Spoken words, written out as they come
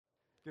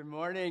Good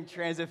morning,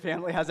 Transit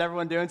family. How's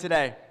everyone doing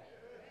today?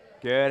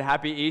 Good.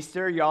 Happy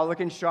Easter. Y'all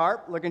looking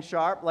sharp,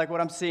 like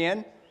what I'm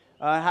seeing.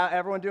 How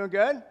everyone doing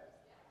good?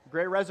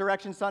 Great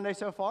Resurrection Sunday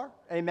so far?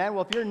 Amen.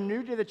 Well, if you're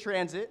new to the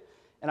Transit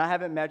and I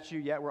haven't met you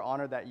yet, we're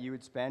honored that you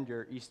would spend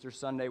your Easter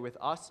Sunday with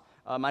us.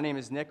 My name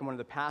is Nick. I'm one of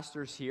the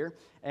pastors here.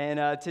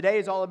 And today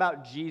is all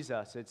about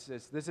Jesus.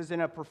 This isn't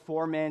a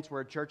performance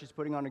where a church is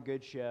putting on a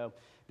good show.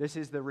 This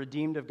is the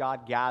redeemed of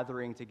God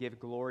gathering to give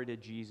glory to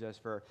Jesus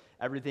for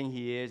everything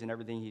he is and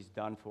everything he's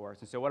done for us.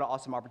 And so what an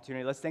awesome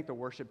opportunity. Let's thank the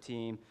worship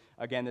team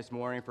again this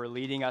morning for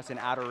leading us in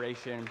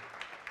adoration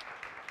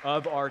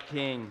of our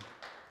King.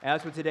 And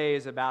that's what today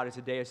is about. It's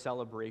a day of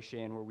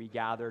celebration where we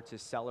gather to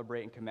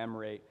celebrate and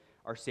commemorate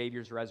our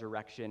Savior's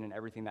resurrection and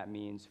everything that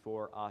means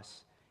for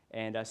us.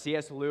 And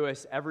C.S.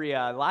 Lewis,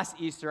 last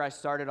Easter, I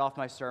started off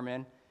my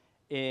sermon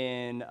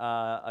in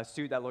a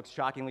suit that looks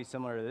shockingly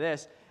similar to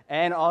this.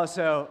 And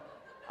also,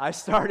 I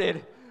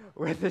started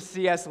with the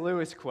C.S.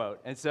 Lewis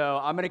quote. And so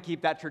I'm going to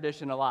keep that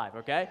tradition alive,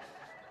 okay?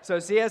 So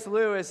C.S.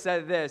 Lewis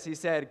said this. He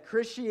said,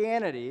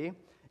 "Christianity,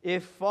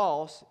 if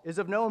false, is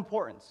of no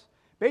importance."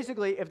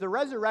 Basically, if the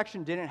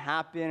resurrection didn't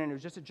happen and it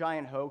was just a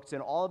giant hoax,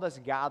 then all of us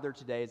gathered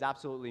today is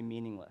absolutely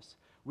meaningless.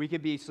 We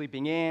could be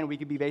sleeping in. We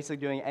could be basically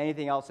doing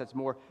anything else that's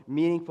more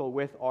meaningful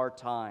with our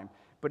time.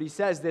 But he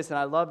says this, and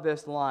I love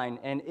this line,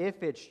 "And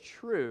if it's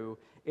true,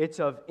 it's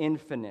of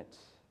infinite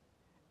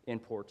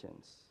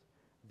importance.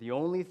 The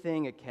only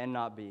thing it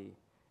cannot be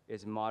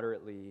is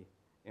moderately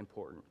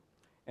important."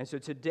 And so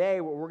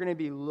today, what we're going to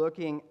be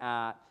looking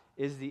at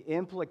is the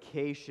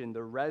implication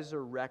the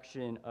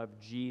resurrection of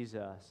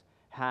Jesus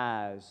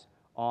has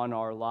on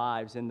our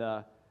lives. And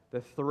the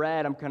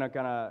thread I'm going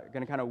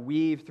to kind of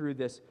weave through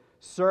this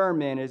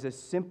sermon is a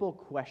simple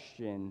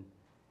question,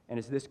 and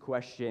it's this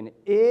question: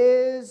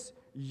 is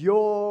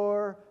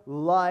your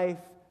life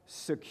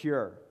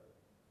secure?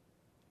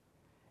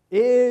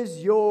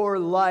 Is your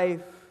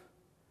life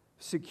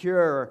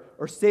secure?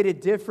 Or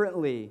stated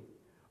differently,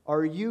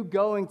 are you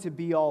going to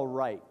be all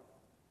right?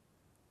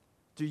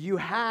 Do you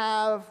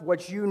have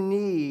what you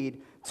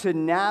need to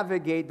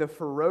navigate the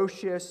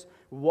ferocious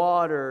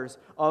waters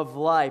of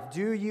life?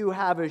 Do you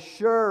have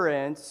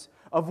assurance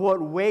of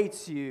what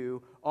waits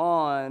you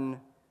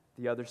on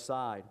the other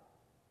side?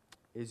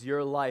 Is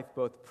your life,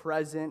 both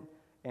present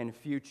and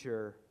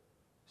future,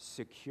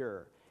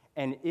 secure?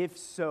 And if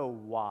so,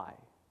 why?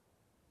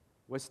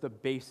 What's the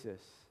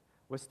basis?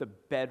 What's the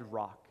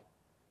bedrock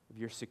of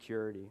your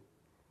security?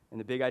 And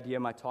the big idea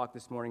of my talk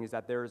this morning is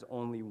that there is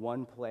only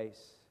one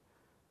place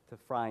to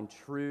find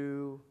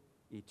true,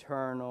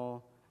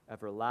 eternal,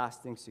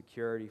 everlasting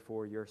security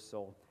for your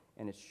soul,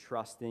 and it's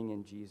trusting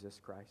in Jesus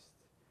Christ,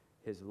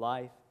 his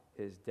life,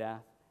 his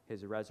death,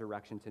 his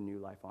resurrection to new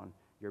life on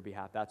your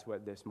behalf. That's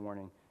what this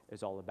morning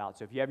is all about.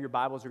 So if you have your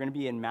Bibles, we're going to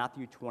be in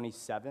Matthew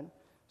 27.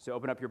 So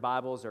open up your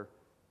Bibles or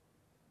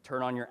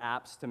turn on your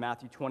apps to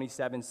Matthew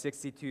 27,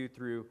 62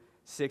 through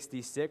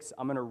 66.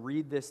 I'm going to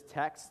read this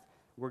text.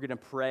 We're going to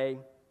pray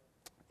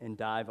and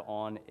dive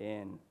on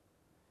in.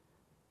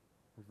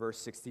 Verse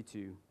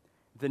 62.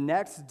 "The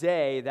next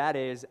day, that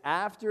is,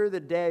 after the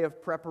day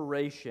of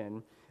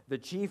preparation, the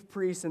chief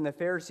priests and the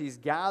Pharisees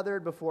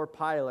gathered before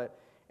Pilate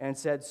and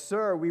said,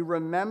 'Sir, we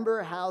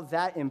remember how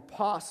that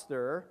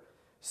impostor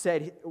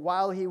said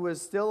while he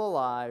was still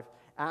alive,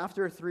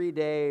 after 3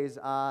 days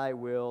I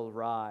will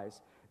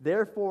rise.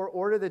 Therefore,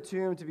 order the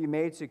tomb to be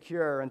made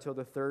secure until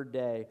the third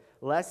day,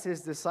 lest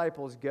his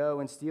disciples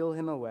go and steal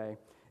him away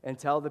and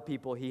tell the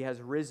people he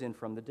has risen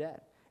from the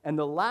dead. And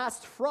the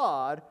last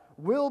fraud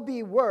will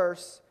be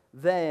worse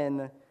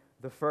than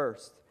the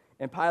first.'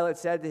 And Pilate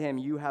said to him,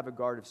 'You have a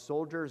guard of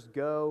soldiers.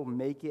 Go,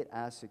 make it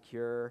as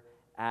secure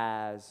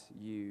as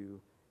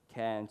you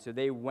can.' So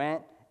they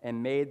went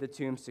and made the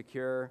tomb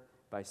secure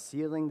by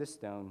sealing the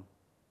stone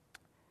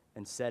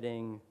and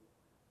setting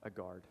a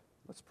guard."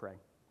 Let's pray.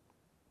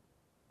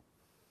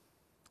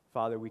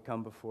 Father, we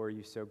come before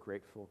you so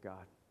grateful,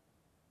 God.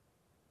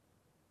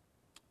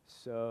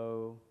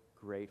 So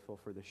grateful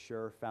for the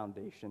sure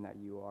foundation that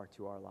you are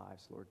to our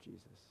lives, Lord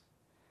Jesus.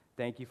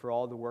 Thank you for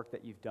all the work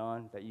that you've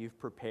done, that you've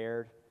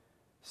prepared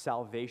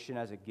salvation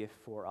as a gift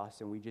for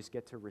us, and we just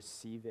get to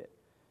receive it.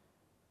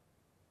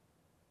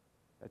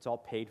 It's all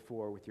paid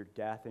for with your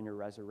death and your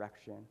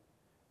resurrection.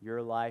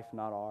 Your life,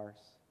 not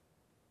ours.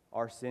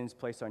 Our sins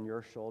placed on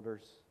your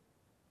shoulders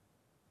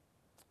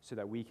so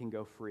that we can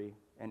go free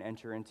and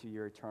enter into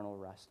your eternal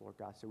rest, Lord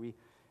God. So we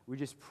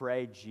just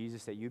pray,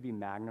 Jesus, that you be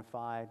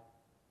magnified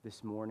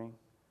this morning,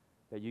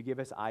 that you give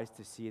us eyes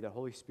to see, the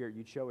Holy Spirit,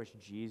 you'd show us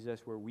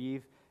Jesus, where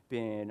we've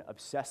been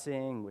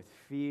obsessing with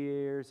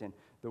fears and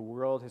the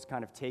world has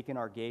kind of taken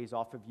our gaze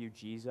off of you,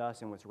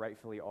 Jesus, and what's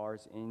rightfully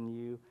ours in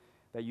you,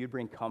 that you'd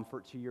bring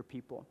comfort to your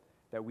people,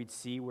 that we'd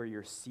see where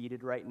you're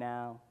seated right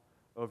now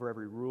over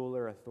every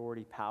ruler,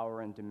 authority,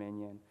 power, and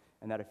dominion,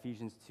 and that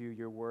Ephesians 2,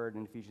 your word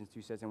in Ephesians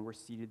 2 says, and we're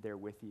seated there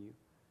with you.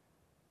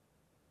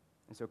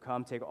 And so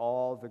come, take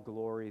all the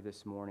glory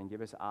this morning.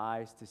 Give us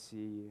eyes to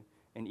see you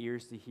and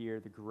ears to hear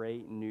the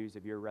great news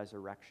of your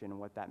resurrection and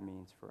what that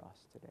means for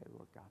us today,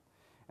 Lord God.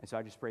 And so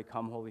I just pray,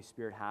 come, Holy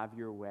Spirit, have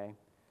your way.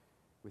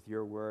 with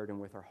your word and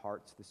with our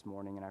hearts this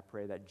morning. And I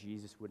pray that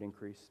Jesus would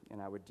increase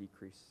and I would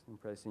decrease. And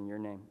pray this in your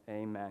name.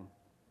 Amen.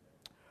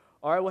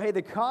 All right, well, hey,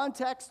 the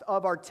context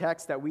of our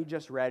text that we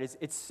just read is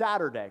it's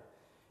Saturday,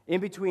 in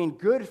between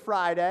Good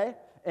Friday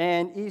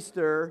and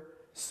Easter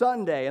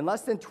Sunday. And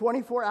less than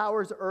 24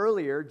 hours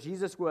earlier,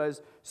 Jesus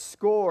was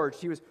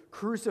scourged. He was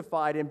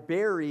crucified and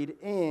buried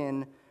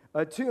in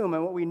a tomb.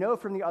 And what we know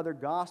from the other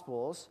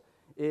Gospels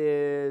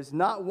is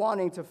not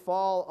wanting to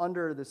fall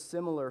under the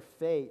similar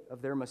fate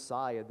of their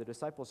Messiah. The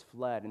disciples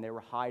fled, and they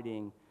were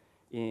hiding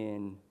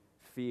in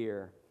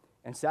fear.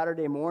 And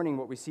Saturday morning,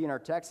 what we see in our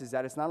text is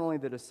that it's not only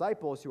the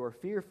disciples who are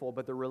fearful,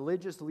 but the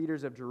religious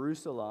leaders of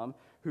Jerusalem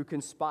who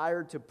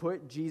conspired to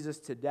put Jesus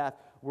to death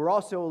were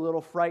also a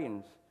little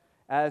frightened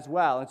as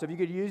well. And so if you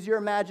could use your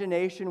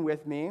imagination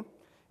with me,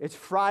 it's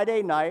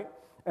Friday night,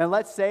 and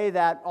let's say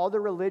that all the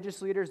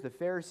religious leaders, the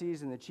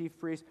Pharisees and the chief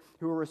priests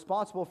who were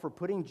responsible for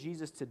putting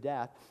Jesus to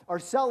death are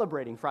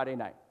celebrating Friday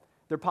night.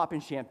 They're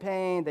popping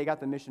champagne, they got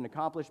the mission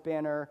accomplished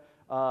banner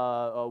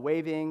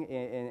waving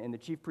in the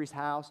chief priest's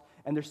house,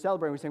 and they're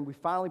celebrating. We're saying we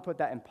finally put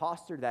that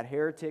imposter, that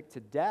heretic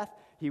to death.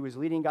 He was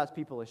leading God's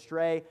people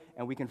astray,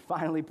 and we can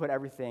finally put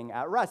everything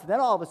at rest. And then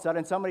all of a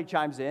sudden, somebody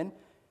chimes in,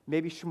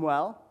 maybe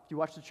Shmuel, if you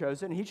watch The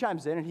Chosen, and he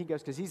chimes in, and he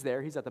goes, because he's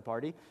there, he's at the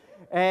party,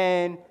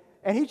 and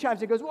he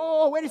chimes in and goes,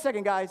 whoa, wait a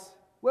second, guys.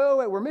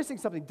 Wait, we're missing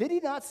something. Did he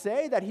not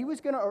say that he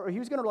was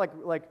gonna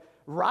like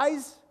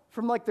rise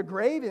from like the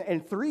grave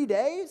in 3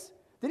 days?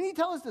 Didn't he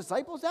tell his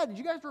disciples that? Did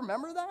you guys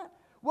remember that?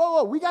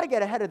 Whoa, we got to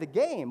get ahead of the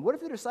game. What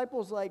if the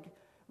disciples like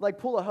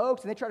pull a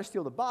hoax and they try to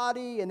steal the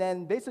body? And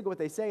then basically what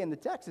they say in the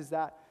text is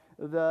that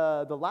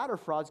the latter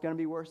fraud's going to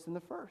be worse than the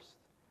first.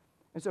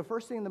 And so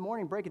first thing in the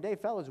morning, break of day,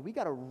 fellas, we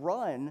got to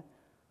run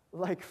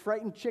like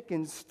frightened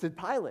chickens to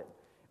Pilate.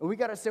 And we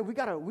got to say, we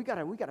got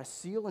to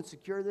seal and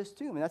secure this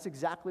tomb. And that's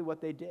exactly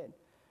what they did.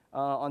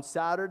 On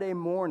Saturday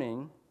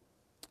morning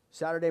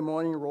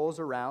rolls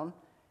around,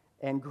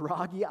 and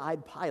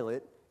groggy-eyed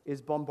Pilate is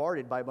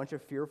bombarded by a bunch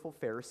of fearful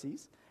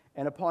Pharisees.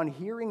 And upon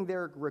hearing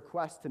their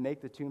request to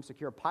make the tomb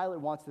secure,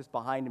 Pilate wants this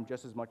behind him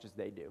just as much as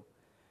they do.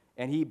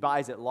 And he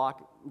buys it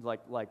lock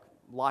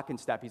and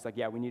step. He's like,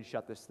 yeah, we need to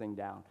shut this thing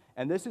down.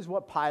 And this is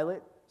what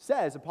Pilate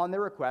says upon their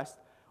request.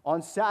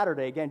 On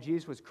Saturday, again,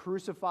 Jesus was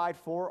crucified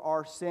for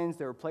our sins.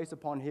 They were placed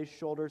upon his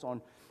shoulders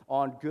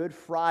on Good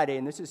Friday.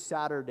 And this is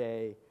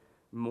Saturday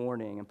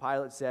morning. And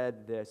Pilate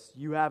said this,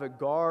 you have a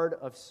guard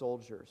of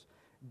soldiers.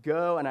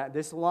 Go, and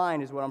this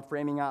line is what I'm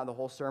framing out the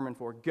whole sermon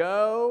for.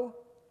 Go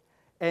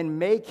and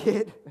make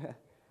it,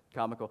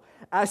 comical,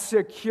 as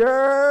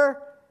secure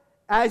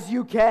as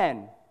you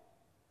can.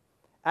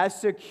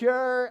 As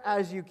secure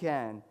as you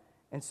can.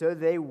 And so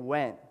they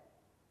went.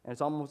 And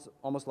it's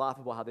almost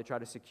laughable how they tried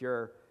to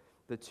secure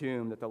the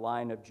tomb that the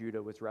Lion of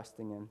Judah was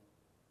resting in.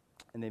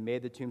 And they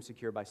made the tomb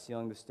secure by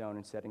sealing the stone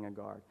and setting a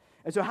guard.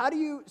 And so how do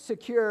you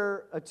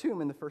secure a tomb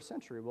in the first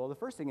century? Well, the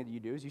first thing that you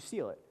do is you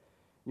seal it.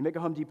 You make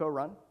a Home Depot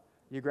run.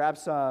 You grab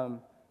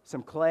some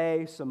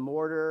clay, some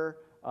mortar.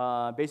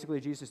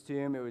 Basically, Jesus'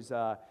 tomb, it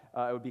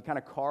would be kind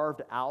of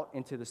carved out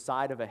into the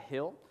side of a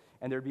hill,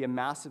 and there would be a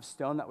massive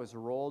stone that was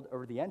rolled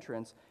over the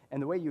entrance. And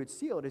the way you would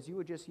seal it is you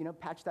would just,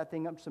 patch that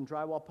thing up, some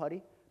drywall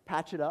putty,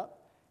 patch it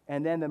up,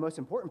 and then the most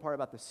important part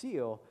about the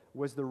seal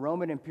was the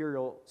Roman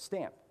imperial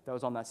stamp that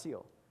was on that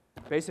seal.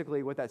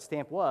 Basically, what that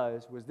stamp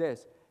was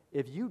this: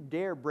 if you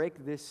dare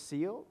break this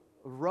seal,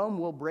 Rome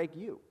will break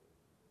you.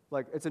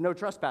 Like, it's a no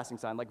trespassing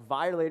sign. Like,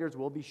 violators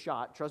will be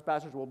shot,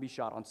 trespassers will be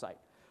shot on sight.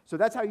 So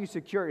that's how you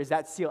secure is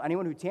that seal.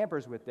 Anyone who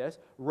tampers with this,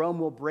 Rome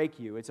will break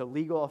you. It's a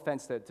legal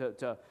offense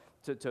to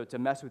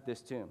mess with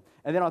this tomb.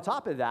 And then on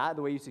top of that,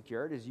 the way you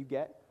secure it is you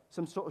get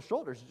some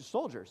soldiers.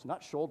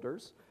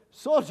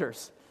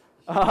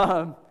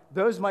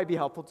 Those might be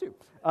helpful too.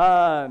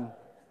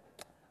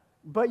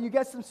 But you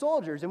get some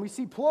soldiers, and we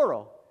see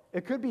plural.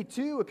 It could be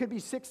 2, it could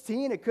be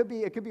 16, it could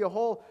be a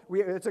whole,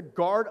 it's a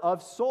guard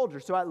of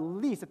soldiers. So at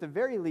the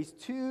very least,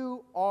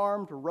 2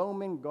 armed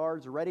Roman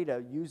guards ready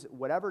to use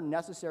whatever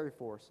necessary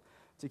force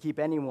to keep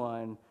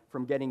anyone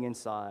from getting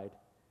inside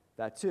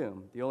that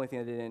tomb. The only thing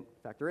that they didn't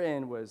factor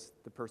in was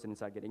the person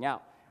inside getting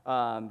out.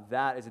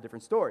 That is a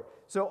different story.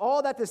 So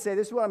all that to say,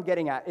 this is what I'm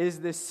getting at,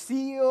 is the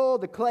seal,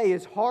 the clay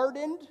is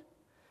hardened,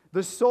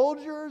 the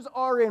soldiers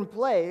are in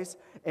place,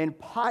 and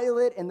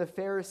Pilate and the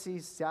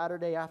Pharisees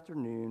Saturday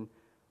afternoon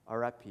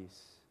are at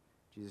peace.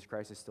 Jesus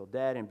Christ is still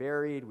dead and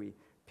buried. We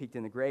peeked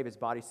in the grave. His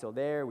body's still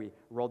there. We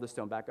rolled the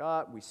stone back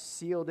up. We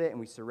sealed it, and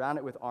we surround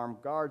it with armed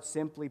guards.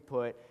 Simply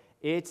put,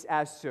 it's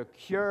as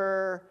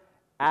secure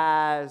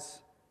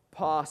as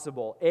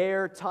possible.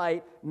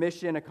 Airtight,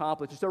 mission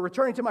accomplished. So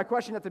returning to my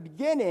question at the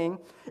beginning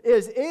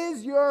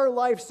is your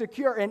life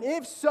secure? And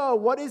if so,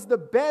 what is the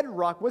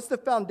bedrock? What's the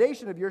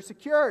foundation of your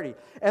security?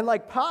 And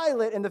like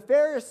Pilate and the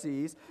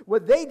Pharisees,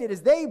 what they did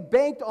is they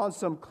banked on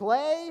some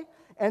clay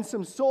and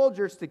some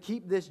soldiers to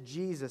keep this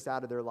Jesus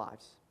out of their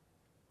lives.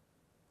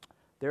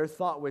 Their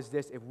thought was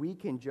this: if we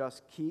can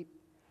just keep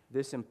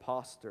this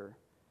imposter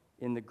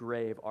in the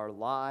grave, our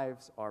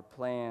lives, our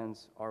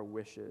plans, our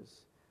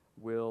wishes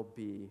will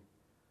be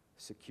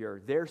secure.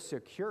 Their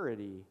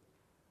security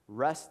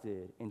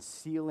rested in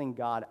sealing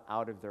God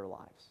out of their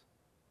lives.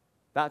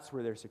 That's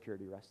where their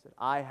security rested.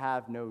 I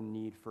have no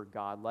need for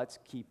God. Let's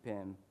keep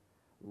him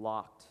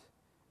locked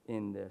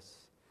in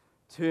this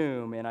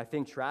tomb. And I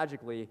think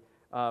tragically,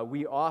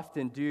 we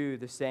often do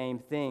the same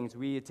things.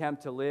 We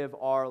attempt to live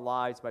our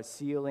lives by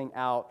sealing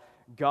out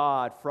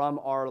God from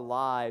our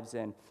lives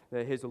and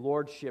his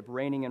lordship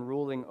reigning and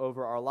ruling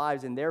over our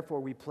lives. And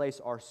therefore, we place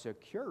our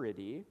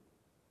security,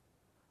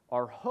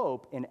 our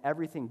hope in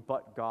everything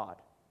but God.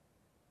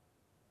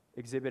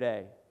 Exhibit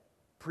A,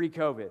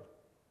 pre-COVID.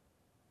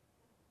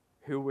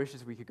 Who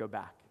wishes we could go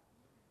back?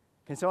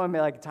 Can someone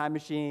make like a time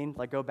machine,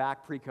 like go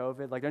back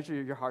pre-COVID? Like, don't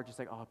your heart just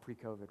like, oh,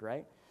 pre-COVID,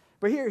 right?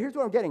 But here's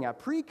what I'm getting at.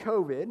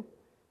 Pre-COVID,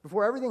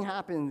 before everything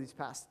happened these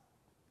past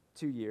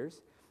 2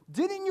 years,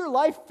 didn't your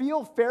life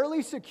feel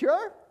fairly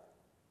secure?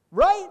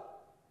 Right?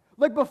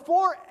 Like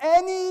before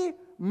any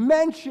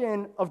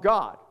mention of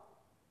God.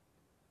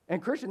 And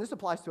Christian, this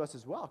applies to us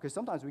as well, because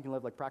sometimes we can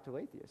live like practical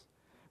atheists.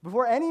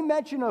 Before any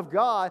mention of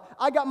God,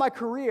 I got my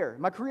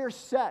career's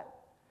set.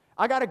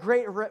 I got a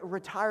great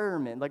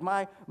retirement. Like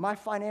my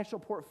financial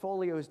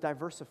portfolio is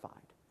diversified.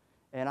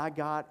 And I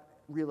got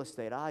real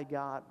estate. I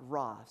got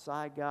Roths.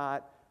 I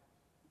got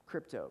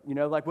crypto.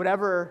 Like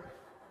whatever.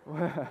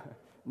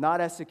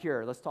 Not as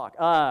secure. Let's talk.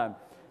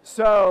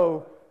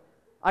 So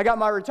I got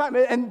my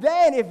retirement. And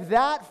then if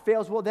that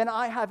fails, well, then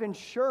I have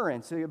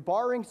insurance. So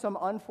barring some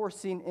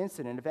unforeseen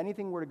incident, if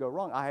anything were to go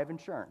wrong, I have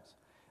insurance.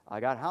 I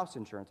got house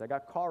insurance. I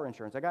got car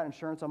insurance. I got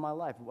insurance on my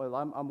life. Well,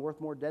 I'm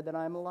worth more dead than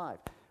I am alive.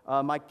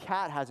 My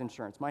cat has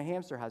insurance. My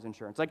hamster has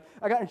insurance. Like,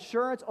 I got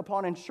insurance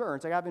upon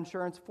insurance. I have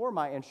insurance for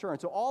my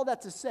insurance. So all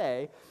that to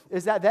say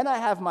is that then I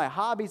have my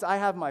hobbies, I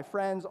have my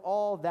friends,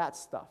 all that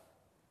stuff.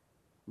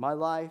 My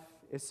life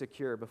is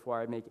secure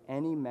before I make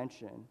any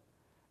mention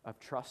of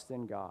trust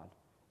in God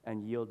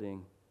and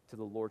yielding to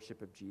the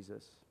lordship of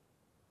Jesus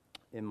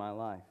in my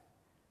life.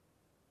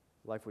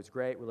 Life was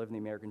great. We're living the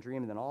American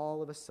dream. And then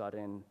all of a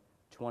sudden,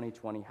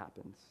 2020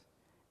 happens.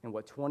 And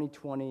what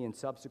 2020 and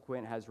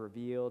subsequent has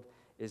revealed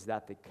is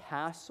that the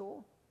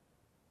castle,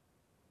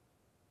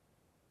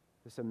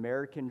 this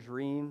American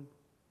dream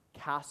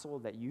castle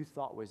that you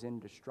thought was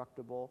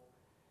indestructible,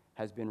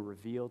 has been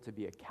revealed to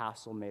be a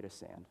castle made of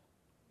sand.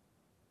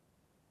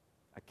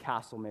 A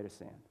castle made of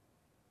sand.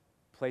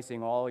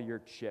 Placing all your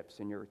chips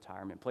in your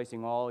retirement,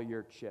 placing all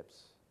your chips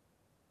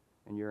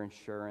in your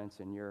insurance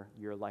and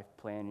your life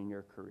plan and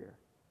your career.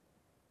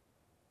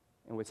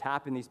 And what's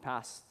happened these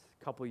past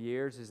couple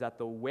years is that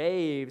the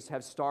waves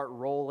have started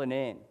rolling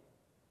in.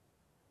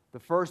 The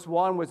first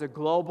one was a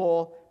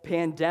global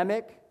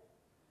pandemic,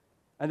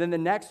 and then the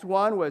next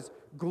one was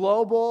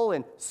global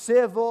and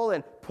civil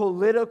and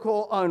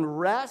political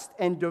unrest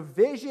and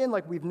division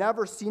like we've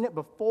never seen it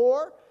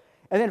before.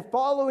 And then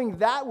following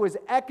that was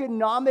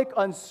economic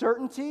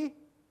uncertainty,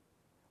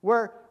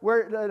 where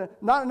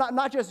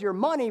not just your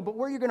money, but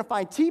where you're going to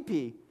find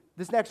TP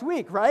this next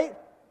week, right?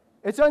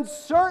 It's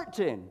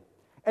uncertain.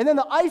 And then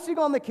the icing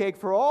on the cake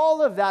for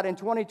all of that in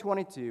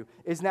 2022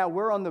 is now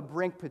we're on the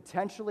brink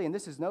potentially, and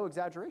this is no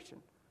exaggeration,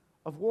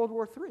 of World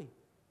War III.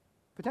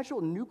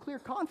 Potential nuclear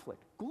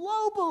conflict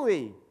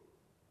globally.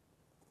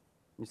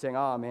 You're saying,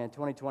 oh man,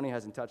 2020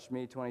 hasn't touched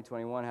me,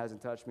 2021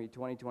 hasn't touched me,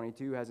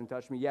 2022 hasn't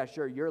touched me. Yeah,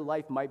 sure, your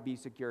life might be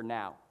secure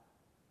now.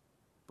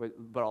 But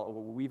what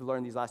we've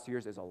learned these last 2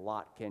 years is a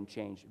lot can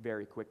change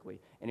very quickly.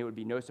 And it would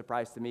be no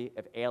surprise to me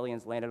if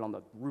aliens landed on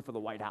the roof of the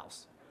White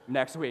House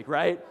next week,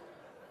 right?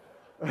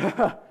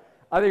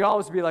 I think all of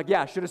us would be like,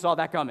 yeah, should have saw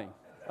that coming,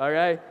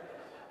 okay?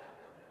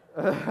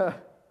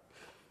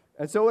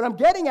 And so what I'm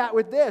getting at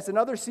with this,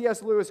 another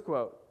C.S. Lewis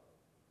quote,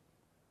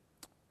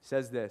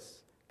 says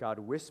this: God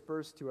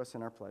whispers to us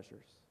in our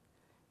pleasures.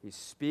 He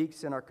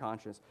speaks in our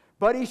conscience,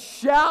 but he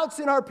shouts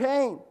in our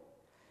pain.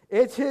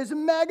 It's his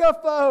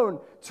megaphone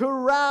to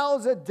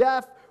rouse a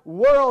deaf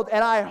world.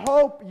 And I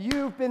hope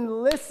you've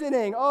been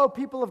listening. Oh,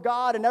 people of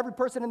God, and every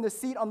person in the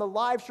seat on the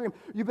live stream,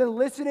 you've been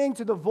listening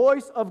to the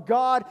voice of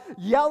God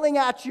yelling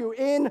at you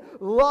in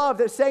love.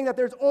 They're saying that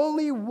there's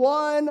only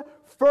one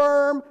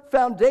firm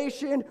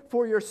foundation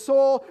for your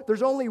soul.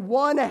 There's only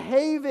one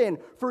haven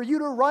for you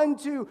to run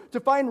to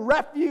find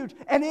refuge,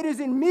 and it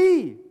is in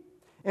me.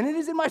 And it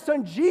is in my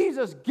Son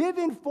Jesus,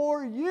 given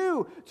for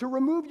you to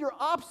remove your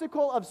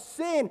obstacle of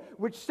sin,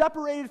 which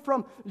separated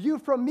from you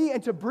from me,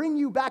 and to bring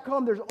you back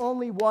home. There's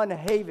only one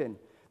haven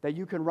that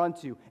you can run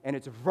to, and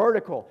it's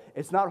vertical.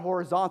 It's not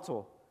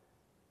horizontal.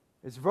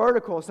 It's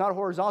vertical. It's not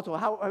horizontal.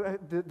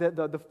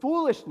 The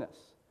foolishness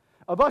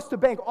of us to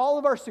bank all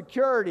of our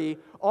security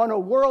on a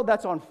world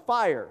that's on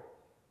fire,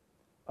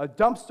 a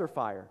dumpster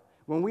fire,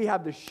 when we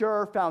have the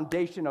sure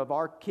foundation of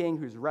our King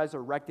who's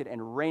resurrected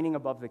and reigning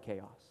above the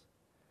chaos.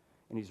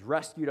 And he's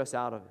rescued us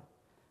out of it.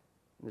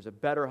 And there's a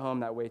better home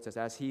that waits us.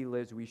 As he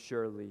lives, we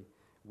surely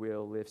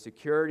will live.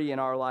 Security in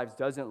our lives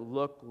doesn't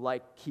look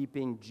like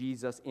keeping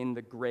Jesus in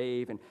the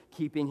grave and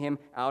keeping him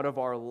out of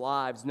our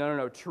lives.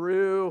 No.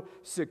 True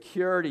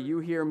security, you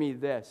hear me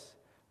this,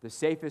 the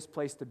safest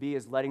place to be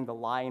is letting the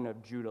Lion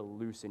of Judah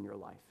loose in your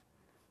life.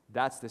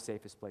 That's the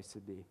safest place to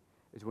be,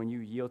 is when you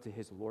yield to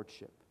his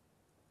lordship.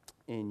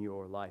 in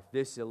your life.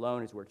 This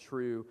alone is where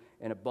true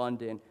and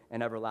abundant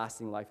and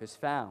everlasting life is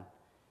found.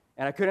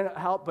 And I couldn't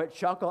help but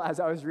chuckle as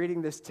I was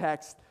reading this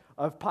text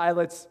of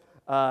Pilate's,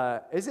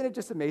 isn't it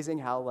just amazing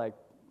how, like,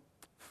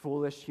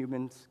 foolish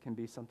humans can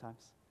be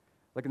sometimes?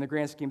 Like, in the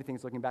grand scheme of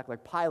things, looking back,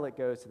 like, Pilate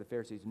goes to the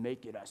Pharisees,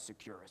 make it as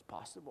secure as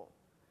possible.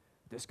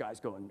 This guy's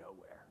going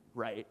nowhere,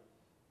 right?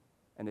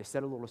 And they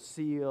set a little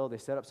seal, they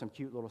set up some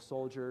cute little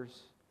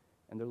soldiers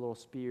and their little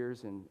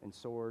spears and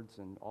swords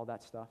and all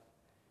that stuff.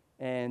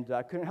 And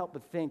I couldn't help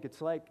but think,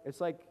 it's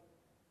like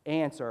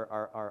ants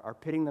are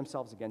pitting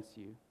themselves against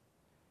you.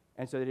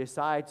 And so they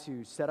decide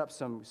to set up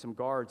some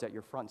guards at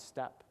your front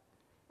step.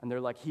 And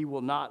they're like, he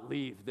will not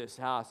leave this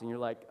house. And you're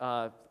like,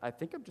 I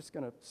think I'm just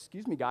going to,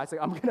 excuse me, guys,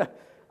 like, I'm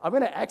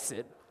gonna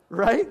exit,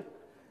 right?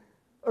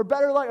 Or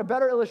a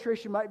better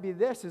illustration might be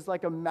this, is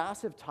like a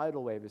massive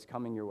tidal wave is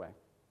coming your way.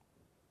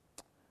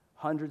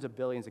 Hundreds of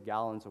billions of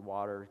gallons of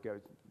water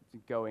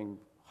going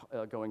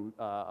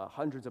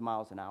hundreds of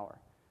miles an hour,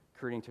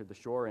 careening to the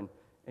shore,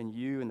 and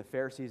you and the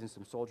Pharisees and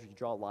some soldiers, you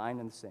draw a line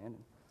in the sand,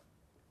 and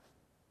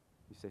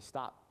you say,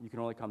 stop, you can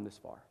only come this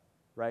far,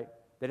 right?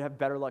 They'd have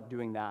better luck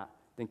doing that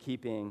than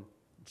keeping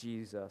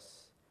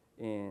Jesus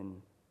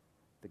in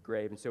the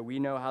grave. And so we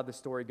know how the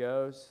story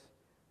goes.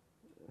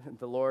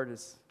 The Lord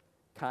is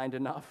kind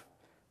enough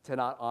to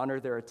not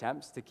honor their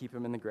attempts to keep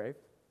him in the grave.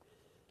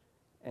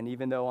 And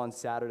even though on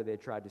Saturday they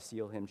tried to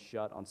seal him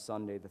shut, on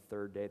Sunday, the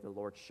third day, the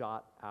Lord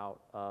shot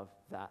out of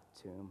that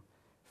tomb,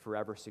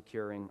 forever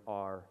securing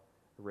our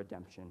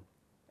redemption.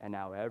 And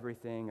now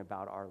everything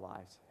about our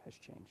lives has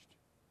changed.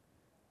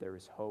 There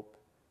is hope,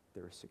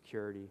 there is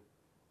security,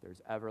 there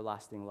is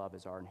everlasting love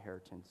as our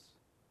inheritance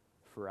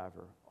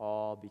forever,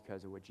 all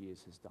because of what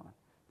Jesus has done.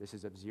 This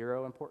is of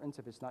zero importance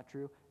if it's not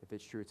true. If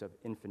it's true, it's of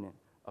infinite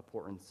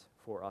importance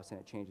for us, and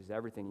it changes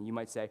everything. And you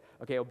might say,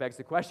 okay, it begs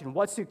the question,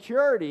 what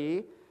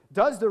security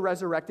does the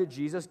resurrected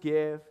Jesus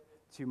give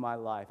to my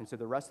life? And so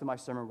the rest of my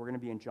sermon, we're going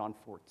to be in John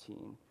 14.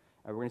 And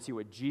we're going to see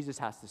what Jesus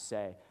has to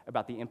say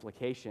about the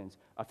implications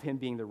of him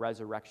being the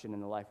resurrection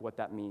and the life, what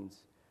that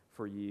means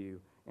for you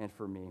and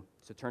for me.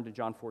 So turn to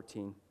John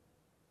 14.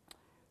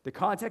 The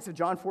context of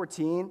John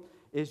 14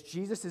 is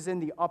Jesus is in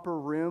the upper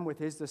room with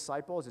his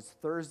disciples. It's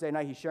Thursday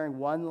night. He's sharing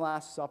one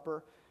last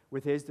supper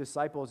with his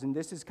disciples, and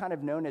this is kind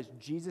of known as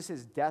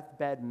Jesus'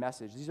 deathbed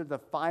message. These are the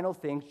final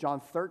things,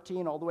 John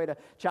 13 all the way to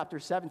chapter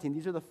 17.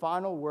 These are the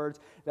final words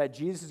that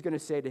Jesus is going to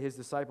say to his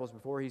disciples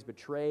before he's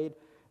betrayed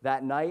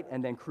that night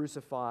and then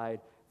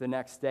crucified the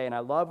next day. And I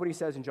love what he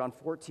says in John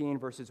 14,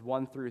 verses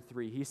 1 through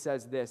 3. He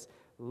says this,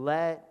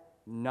 let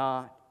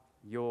not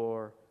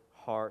your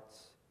hearts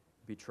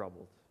be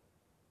troubled.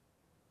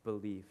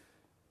 Believe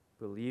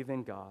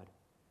in God.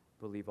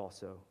 Believe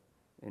also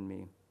in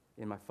me.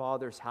 In my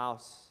Father's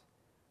house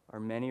are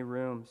many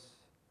rooms.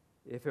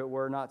 If it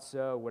were not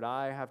so, would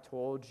I have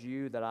told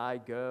you that I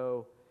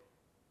go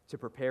to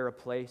prepare a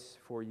place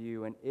for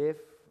you? And if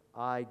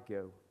I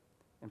go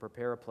and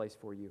prepare a place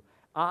for you,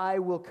 I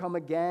will come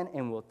again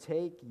and will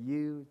take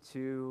you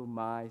to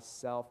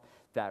myself,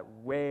 that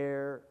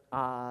where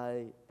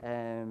I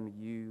am,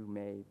 you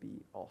may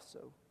be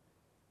also.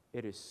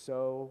 It is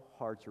so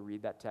hard to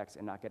read that text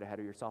and not get ahead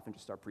of yourself and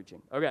just start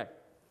preaching. Okay.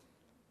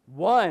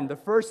 The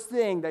first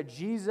thing that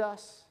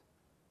Jesus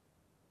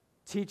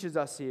teaches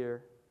us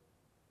here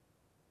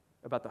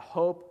about the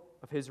hope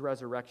of his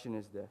resurrection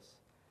is this,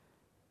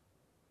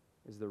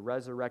 is the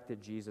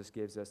resurrected Jesus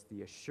gives us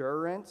the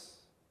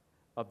assurance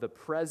of the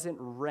present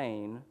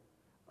reign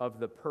of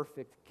the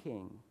perfect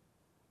King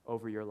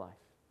over your life.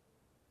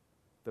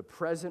 The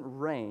present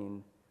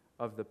reign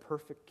of the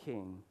perfect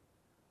King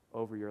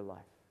over your life.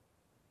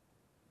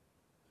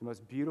 The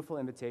most beautiful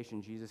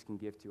invitation Jesus can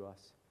give to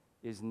us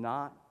is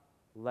not,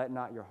 let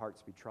not your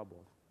hearts be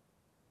troubled.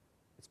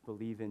 It's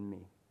believe in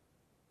me.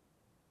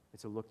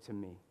 It's a look to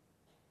me.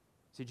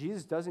 See,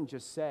 Jesus doesn't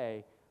just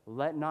say,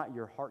 let not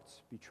your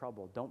hearts be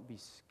troubled. Don't be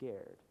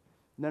scared.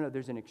 No,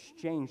 there's an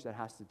exchange that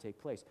has to take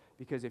place.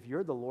 Because if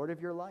you're the Lord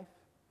of your life,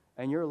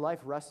 and your life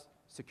rests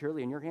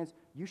securely in your hands,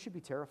 you should be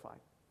terrified.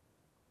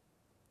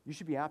 You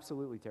should be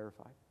absolutely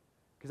terrified.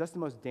 Because that's the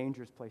most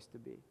dangerous place to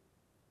be.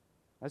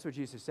 That's what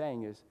Jesus is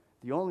saying is,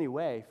 the only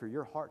way for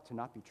your heart to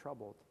not be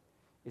troubled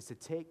is to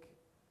take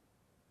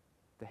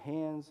the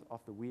hands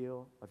off the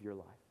wheel of your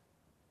life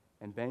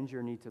and bend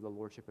your knee to the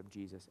lordship of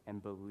Jesus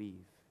and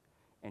believe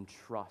and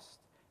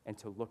trust and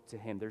to look to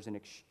him. There's an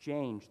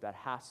exchange that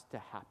has to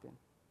happen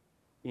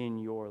in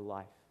your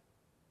life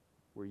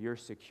where your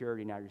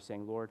security now, you're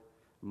saying, Lord,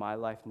 my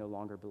life no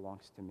longer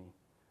belongs to me.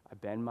 I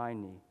bend my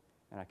knee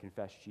and I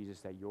confess, Jesus,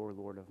 that you're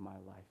Lord of my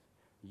life.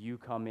 You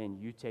come in,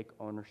 you take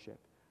ownership.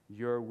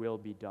 Your will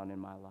be done in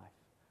my life.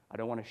 I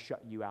don't want to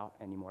shut you out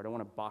anymore. I don't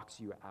want to box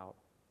you out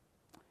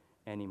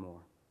anymore.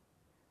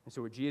 And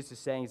so what Jesus is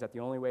saying is that the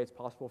only way it's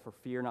possible for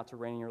fear not to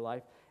reign in your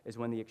life is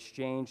when the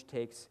exchange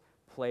takes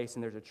place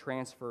and there's a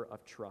transfer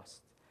of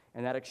trust.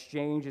 And that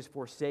exchange is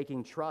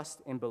forsaking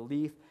trust and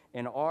belief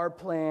in our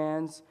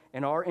plans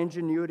and our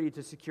ingenuity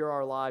to secure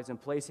our lives and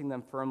placing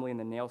them firmly in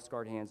the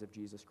nail-scarred hands of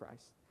Jesus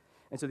Christ.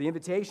 And so the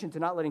invitation to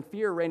not letting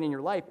fear reign in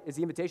your life is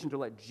the invitation to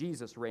let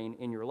Jesus reign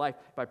in your life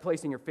by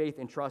placing your faith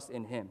and trust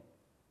in him.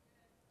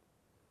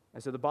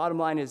 And so the bottom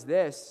line is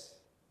this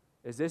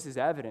is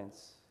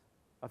evidence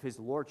of his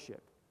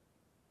lordship.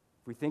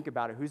 If we think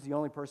about it, who's the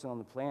only person on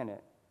the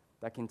planet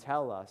that can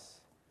tell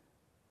us,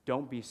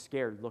 don't be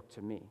scared, look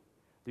to me?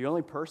 The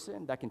only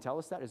person that can tell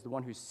us that is the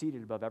one who's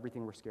seated above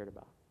everything we're scared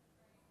about.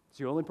 It's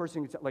the only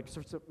person who can like,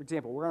 for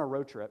example, we're on a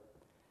road trip,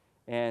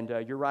 and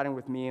you're riding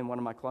with me in one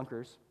of my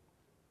clunkers.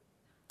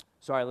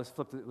 Sorry, let's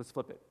flip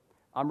it.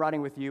 I'm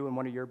riding with you in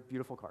one of your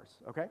beautiful cars,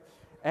 okay?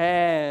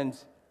 And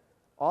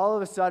all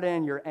of a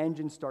sudden, your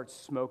engine starts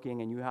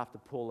smoking, and you have to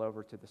pull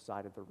over to the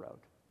side of the road.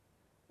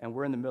 And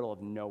we're in the middle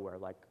of nowhere,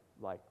 like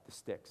the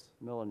sticks,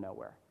 middle of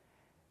nowhere.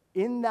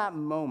 In that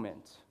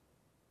moment,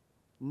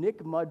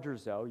 Nick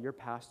Mudrezow, your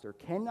pastor,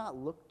 cannot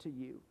look to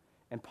you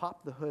and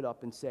pop the hood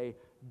up and say,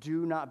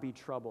 do not be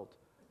troubled.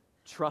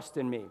 Trust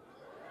in me.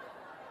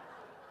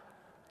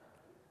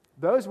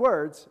 Those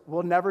words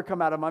will never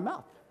come out of my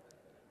mouth.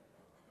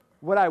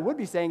 What I would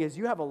be saying is,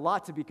 you have a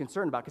lot to be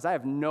concerned about because I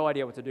have no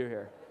idea what to do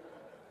here.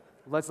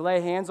 Let's lay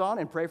hands on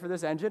and pray for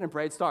this engine and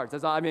pray it starts.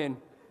 That's all,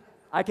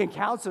 I can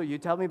counsel you.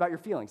 Tell me about your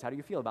feelings. How do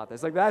you feel about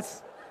this? Like,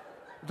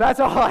 that's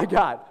all I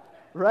got,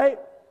 right?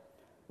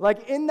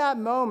 Like, in that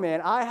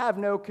moment, I have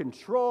no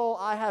control.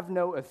 I have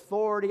no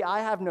authority.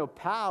 I have no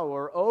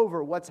power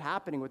over what's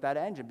happening with that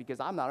engine because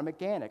I'm not a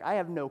mechanic. I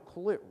have no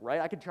clue,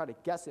 right? I could try to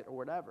guess it or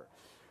whatever.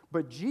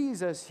 But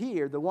Jesus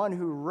here, the one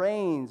who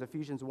reigns,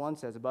 Ephesians 1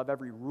 says, above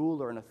every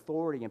ruler and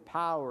authority and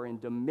power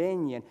and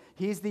dominion,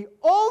 he's the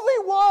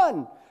only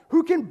one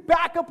who can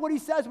back up what he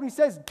says when he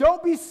says,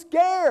 don't be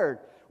scared.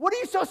 What are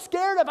you so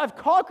scared of? I've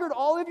conquered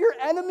all of your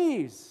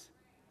enemies.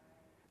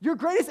 Your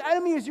greatest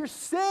enemy is your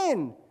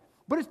sin,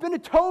 but it's been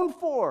atoned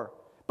for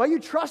by you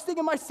trusting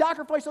in my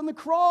sacrifice on the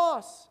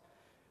cross.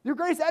 Your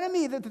greatest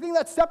enemy, the thing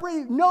that separates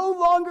you, no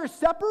longer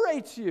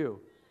separates you.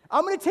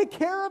 I'm going to take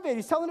care of it.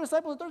 He's telling the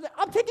disciples on Thursday,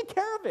 I'm taking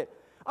care of it.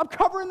 I'm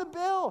covering the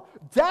bill.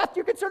 Death,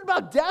 you're concerned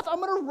about death? I'm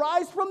going to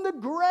rise from the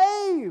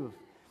grave.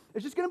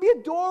 It's just going to be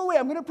a doorway.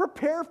 I'm going to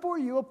prepare for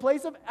you a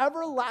place of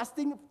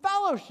everlasting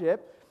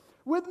fellowship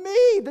with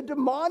me. The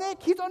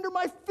demonic, he's under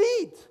my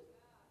feet.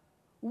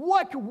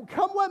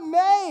 Come what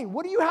may.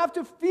 What do you have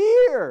to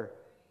fear?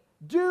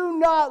 Do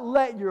not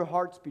let your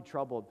hearts be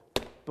troubled.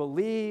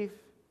 Believe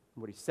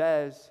what he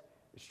says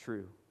is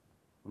true.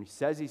 When he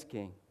says he's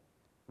king,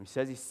 when he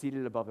says he's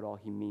seated above it all,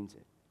 he means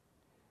it.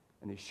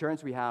 And the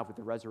assurance we have with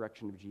the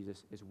resurrection of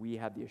Jesus is we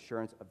have the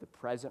assurance of the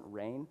present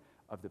reign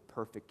of the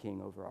perfect king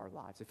over our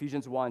lives.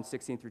 Ephesians 1,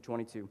 16 through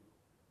 22.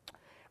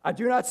 I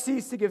do not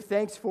cease to give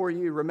thanks for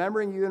you,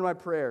 remembering you in my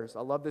prayers.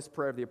 I love this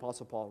prayer of the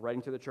Apostle Paul,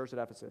 writing to the church at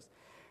Ephesus.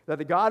 That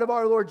the God of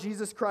our Lord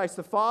Jesus Christ,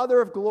 the Father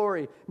of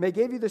glory, may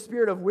give you the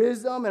spirit of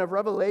wisdom and of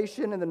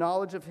revelation and the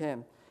knowledge of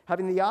him,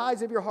 having the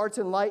eyes of your hearts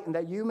enlightened,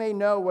 that you may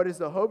know what is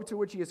the hope to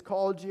which he has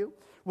called you,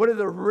 what are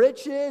the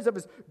riches of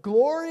his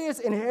glorious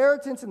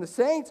inheritance in the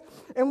saints,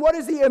 and what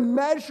is the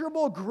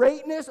immeasurable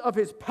greatness of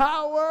his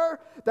power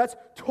that's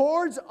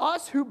towards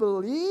us who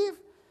believe,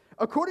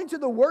 according to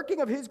the working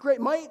of his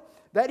great might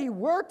that he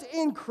worked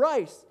in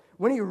Christ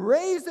when he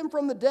raised him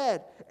from the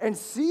dead and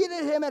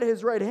seated him at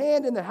his right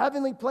hand in the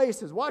heavenly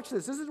places. Watch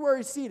this. This is where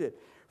he's seated.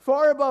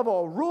 Far above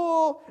all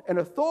rule and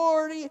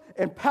authority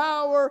and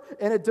power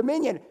and a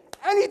dominion.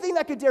 Anything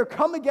that could dare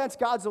come against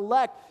God's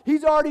elect,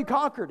 he's already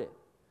conquered it.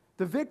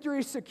 The victory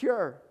is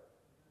secure.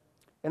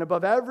 And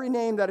above every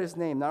name that is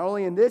named, not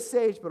only in this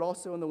age, but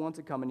also in the one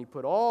to come. And he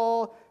put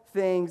all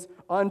things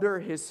under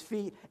his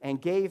feet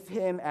and gave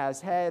him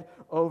as head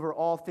over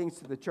all things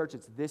to the church.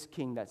 It's this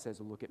king that says,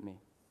 look at me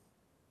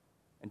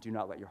and do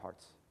not let your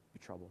hearts be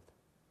troubled.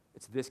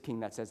 It's this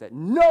king that says that.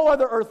 No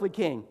other earthly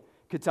king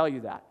could tell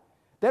you that.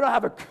 They don't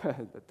have a,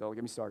 don't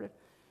get me started.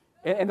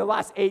 In the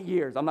last 8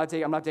 years, I'm not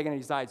taking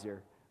any sides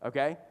here,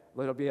 okay?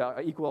 It'll be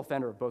an equal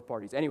offender of both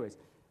parties. Anyways,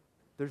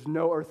 there's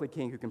no earthly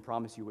king who can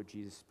promise you what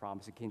Jesus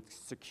promised. It can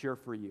secure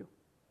for you.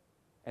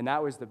 And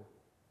that's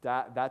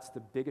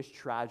the biggest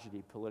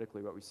tragedy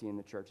politically, what we see in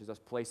the church, is us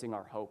placing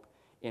our hope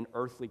in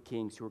earthly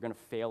kings who are going to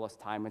fail us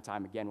time and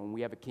time again when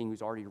we have a king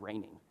who's already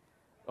reigning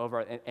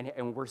over,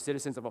 and we're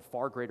citizens of a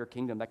far greater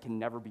kingdom that can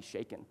never be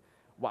shaken.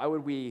 Why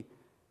would we,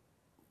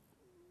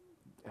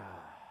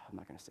 I'm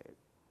not going to say it.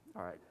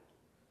 All right.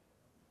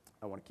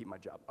 I want to keep my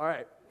job. All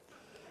right.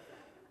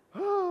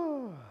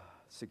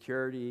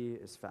 Security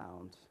is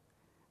found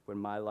when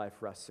my life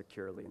rests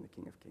securely in the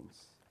King of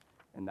Kings.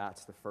 And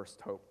that's the first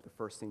hope. The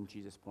first thing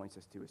Jesus points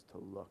us to is to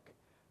look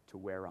to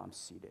where I'm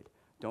seated.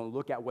 Don't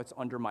look at what's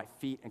under my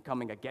feet and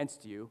coming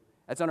against you.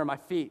 That's under my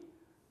feet.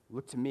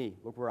 Look to me.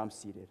 Look where I'm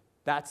seated.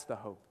 That's the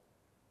hope.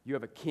 You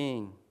have a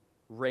king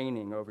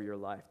reigning over your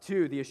life.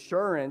 2, the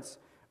assurance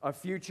of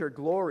future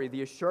glory.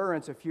 The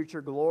assurance of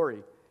future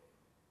glory.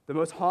 The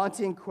most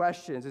haunting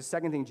question is the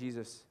second thing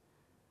Jesus,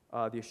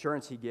 the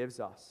assurance he gives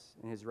us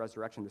in his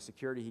resurrection, the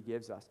security he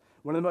gives us.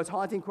 One of the most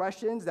haunting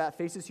questions that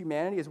faces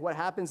humanity is what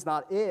happens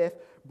not if,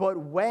 but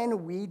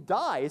when we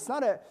die. It's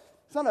not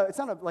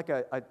like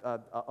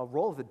a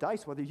roll of the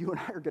dice whether you and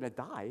I are going to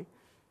die.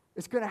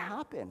 It's going to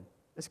happen.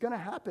 It's going to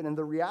happen. And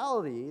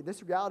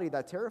this reality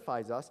that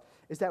terrifies us,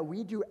 is that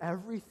we do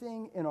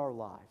everything in our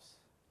lives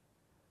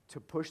to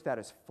push that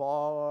as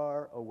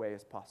far away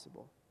as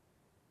possible.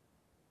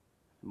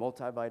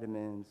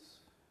 Multivitamins,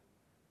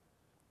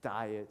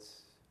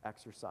 diets,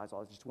 exercise.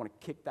 I just want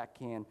to kick that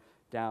can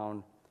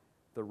down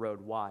the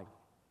road. Why?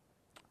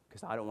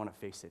 Because I don't want to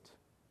face it.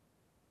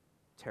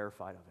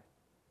 Terrified of it.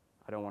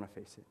 I don't want to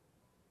face it.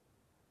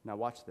 Now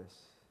watch this.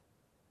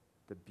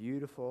 The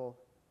beautiful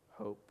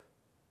hope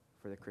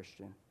for the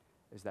Christian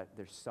is that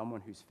there's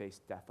someone who's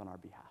faced death on our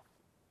behalf.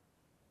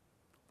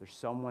 There's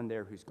someone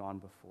there who's gone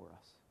before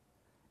us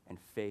and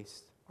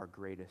faced our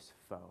greatest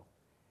foe.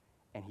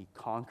 And he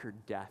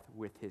conquered death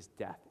with his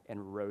death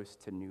and rose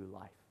to new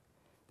life.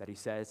 That he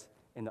says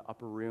in the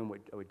upper room,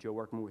 what Joe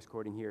Workman was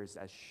quoting here is,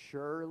 as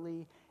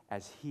surely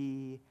as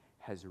he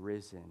has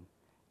risen,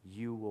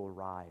 you will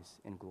rise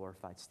in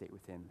glorified state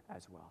with him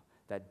as well.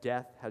 That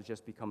death has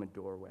just become a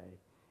doorway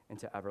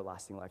into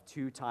everlasting life.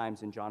 2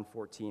 times in John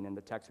 14, in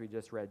the text we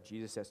just read,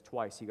 Jesus says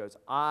twice, he goes,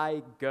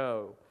 I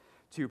go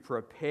to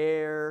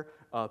prepare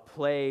a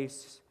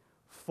place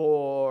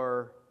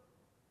for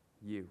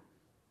you.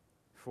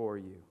 For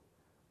you.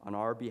 On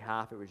our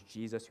behalf, it was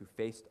Jesus who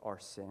faced our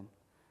sin.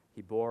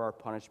 He bore our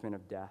punishment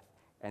of death,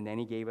 and then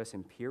he gave us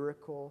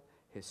empirical,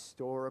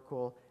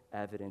 historical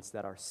evidence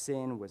that our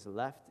sin was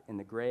left in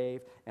the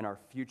grave and our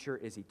future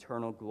is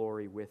eternal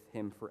glory with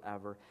him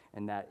forever,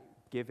 and that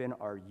given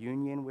our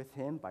union with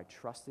him by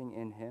trusting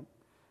in him,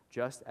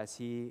 just as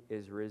he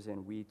is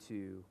risen, we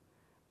too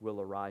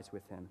will arise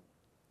with him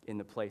in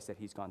the place that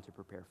he's gone to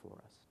prepare for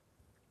us.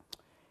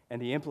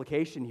 And the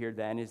implication here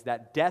then is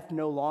that death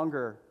no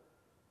longer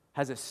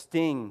has a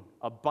sting,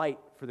 a bite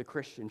for the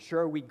Christian.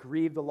 Sure, we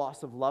grieve the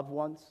loss of loved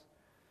ones.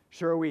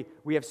 Sure, we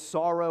have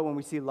sorrow when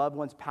we see loved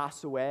ones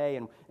pass away,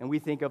 and we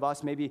think of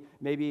us, maybe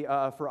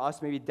for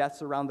us, maybe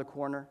death's around the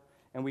corner,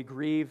 and we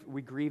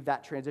grieve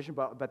that transition,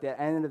 but at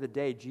the end of the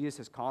day, Jesus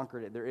has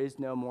conquered it. There is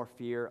no more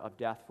fear of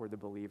death for the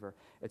believer.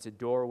 It's a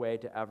doorway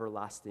to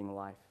everlasting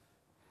life.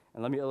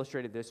 And let me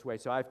illustrate it this way.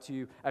 So I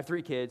have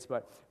 3 kids,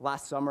 but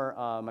last summer,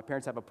 my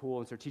parents have a pool,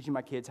 and so teaching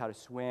my kids how to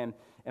swim.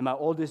 And my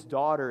oldest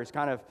daughter is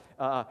kind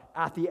of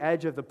at the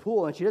edge of the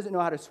pool, and she doesn't know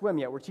how to swim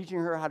yet. We're teaching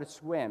her how to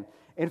swim.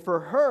 And for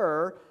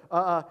her,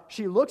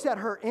 she looks at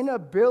her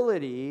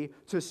inability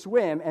to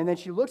swim, and then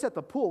she looks at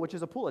the pool, which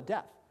is a pool of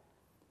death.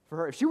 For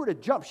her, if she were to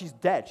jump, she's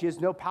dead. She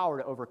has no power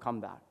to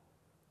overcome that.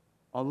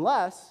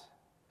 Unless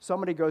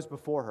somebody goes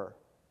before her.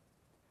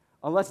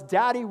 Unless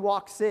daddy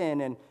walks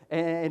in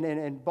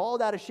and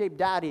bald out of shape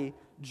daddy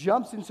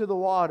jumps into the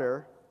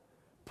water,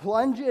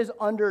 plunges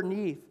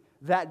underneath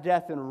that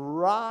death and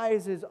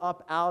rises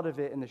up out of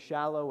it in the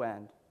shallow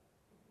end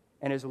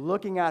and is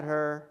looking at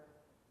her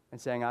and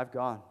saying, I've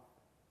gone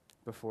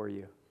before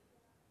you.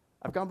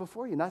 I've gone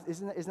before you.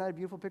 Isn't that a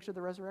beautiful picture of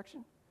the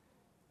resurrection?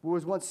 What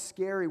was once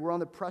scary, we're on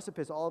the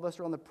precipice. All of us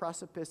are on the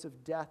precipice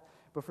of death.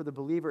 But for the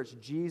believer, it's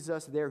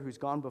Jesus there who's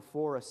gone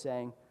before us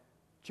saying,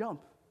 jump.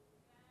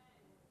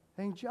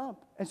 Saying jump.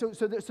 And so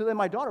then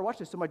my daughter, watch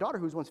this. So my daughter,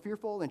 who's once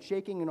fearful and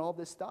shaking and all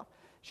this stuff,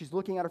 she's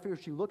looking at her fear.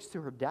 She looks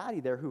to her daddy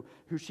there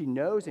who she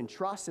knows and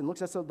trusts and looks.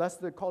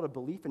 That's called a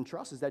belief and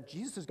trust, is that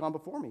Jesus has gone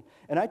before me.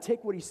 And I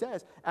take what he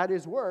says at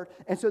his word.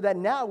 And so that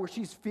now where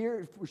she's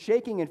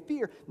shaking in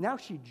fear, now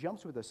she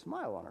jumps with a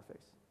smile on her face.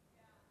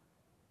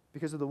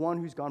 Because of the one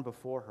who's gone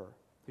before her,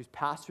 who's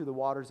passed through the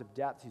waters of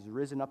depth, who's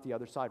risen up the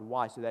other side.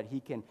 Why? So that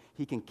he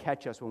can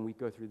catch us when we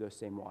go through those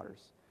same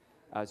waters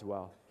as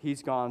well.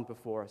 He's gone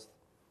before us.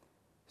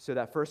 So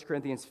that 1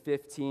 Corinthians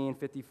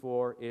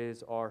 15:54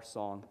 is our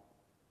song.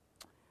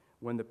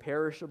 When the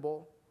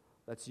perishable,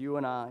 that's you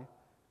and I,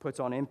 puts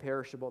on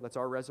imperishable, that's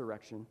our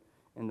resurrection,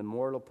 and the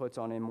mortal puts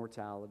on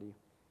immortality,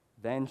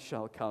 then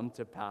shall come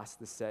to pass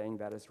the saying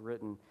that is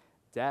written,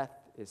 death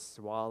is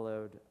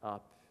swallowed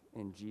up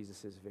in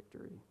Jesus'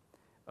 victory.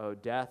 O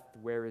death,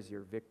 where is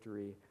your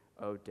victory?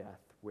 O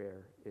death,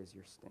 where is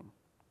your sting?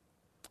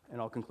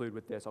 And I'll conclude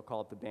with this. I'll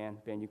call up the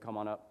band. Band, you come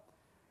on up.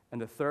 And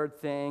the third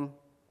thing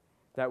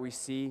that we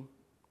see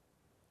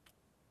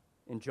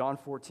in John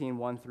 14,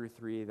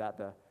 1-3, that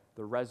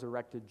the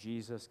resurrected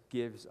Jesus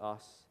gives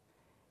us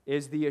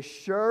is the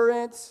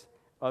assurance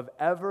of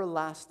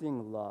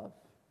everlasting love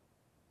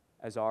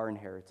as our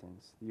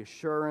inheritance. The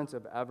assurance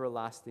of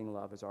everlasting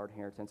love as our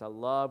inheritance. I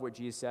love what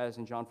Jesus says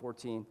in John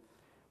 14,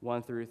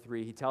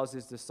 1-3. He tells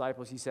his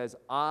disciples, he says,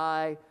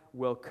 I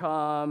will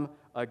come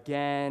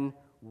again.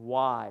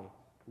 Why?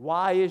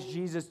 Why is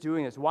Jesus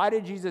doing this? Why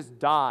did Jesus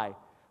die?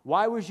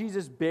 Why was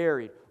Jesus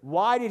buried?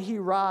 Why did he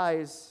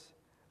rise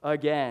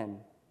again?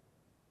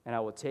 And I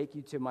will take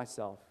you to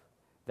myself,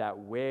 that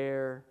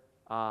where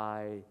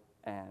I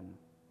am,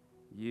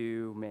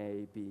 you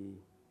may be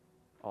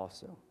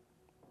also.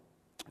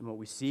 And what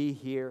we see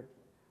here,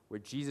 where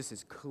Jesus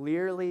is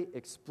clearly,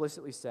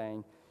 explicitly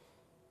saying,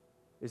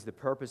 is the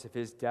purpose of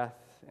his death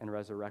and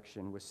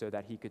resurrection was so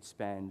that he could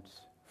spend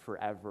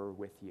forever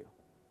with you.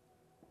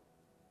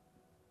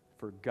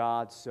 For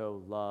God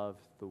so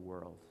loved the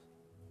world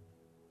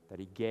that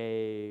he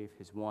gave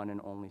his one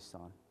and only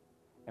Son,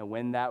 And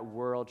when that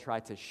world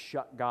tried to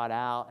shut God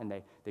out and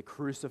they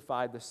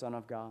crucified the Son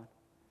of God,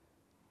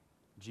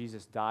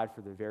 Jesus died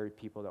for the very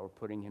people that were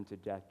putting him to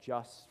death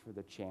just for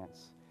the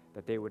chance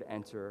that they would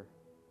enter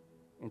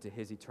into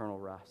his eternal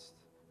rest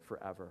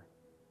forever.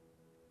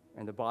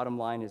 And the bottom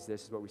line is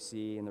this is what we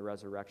see in the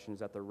resurrection, is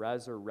that the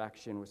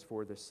resurrection was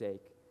for the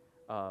sake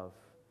of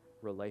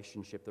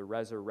relationship. The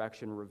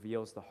resurrection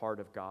reveals the heart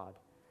of God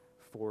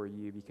for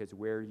you, because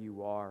where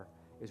you are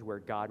is where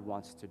God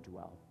wants to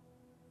dwell.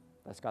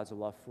 That's God's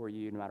love for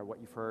you, no matter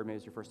what you've heard. Maybe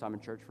it's your first time in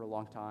church for a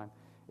long time.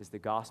 Is the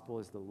gospel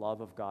is the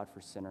love of God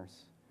for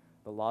sinners,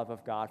 the love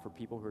of God for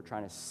people who are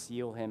trying to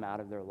seal him out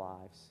of their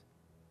lives.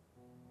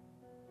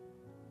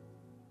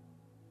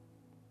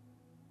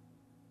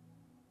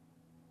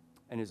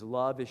 And his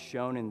love is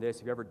shown in this.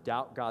 If you ever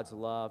doubt God's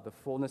love, the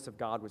fullness of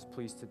God was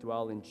pleased to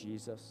dwell in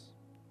Jesus.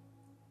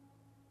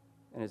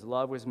 And his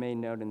love was made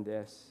known in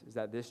this, is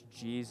that this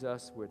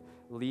Jesus would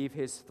leave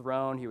his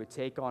throne, he would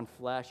take on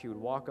flesh, he would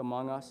walk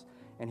among us,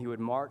 and he would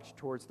march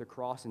towards the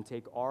cross and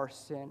take our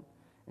sin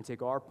and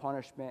take our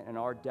punishment and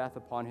our death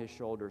upon his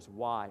shoulders.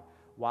 Why?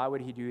 Why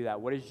would he do that?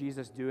 What is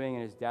Jesus doing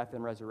in his death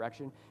and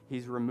resurrection?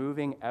 He's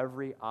removing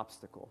every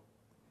obstacle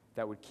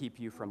that would keep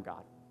you from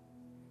God.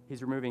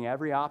 He's removing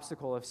every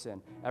obstacle of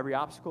sin, every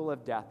obstacle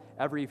of death,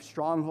 every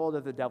stronghold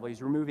of the devil.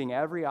 He's removing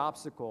every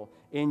obstacle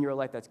in your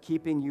life that's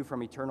keeping you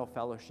from eternal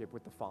fellowship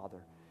with the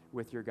Father,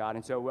 with your God.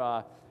 And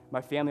so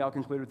my family, I'll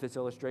conclude with this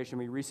illustration.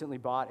 We recently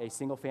bought a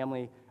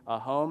single-family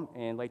home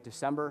in late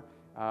December.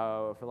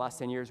 For the last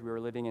 10 years, we were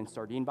living in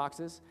sardine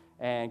boxes,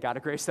 and God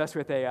had graced us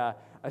with a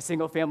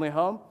single-family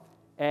home.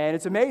 And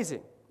it's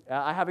amazing.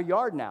 I have a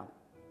yard now.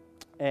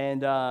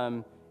 And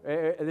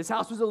this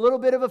house was a little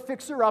bit of a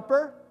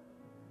fixer-upper.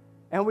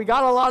 And we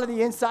got a lot of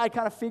the inside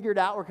kind of figured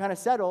out. We're kind of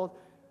settled.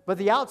 But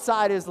the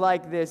outside is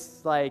like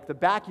this, like the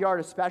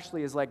backyard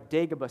especially is like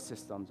Dagobah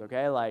systems,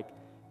 okay? Like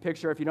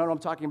picture, if you know what I'm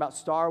talking about,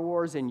 Star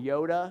Wars and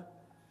Yoda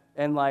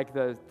and like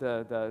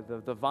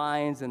the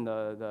vines and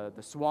the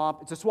swamp.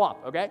 It's a swamp,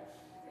 okay?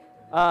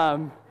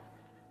 Man,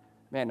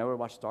 nobody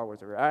watched Star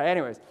Wars over here. All right,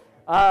 anyways.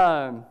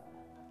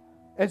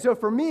 And so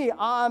for me,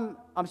 I'm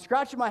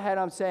scratching my head.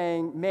 I'm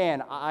saying,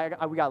 man,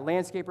 we got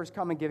landscapers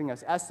coming, giving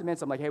us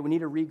estimates. I'm like, hey, we need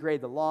to regrade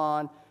the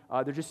lawn.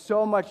 There's just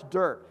so much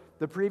dirt.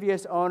 The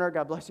previous owner,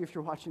 God bless you if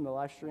you're watching the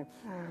live stream,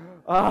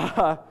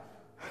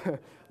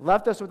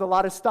 left us with a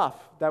lot of stuff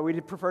that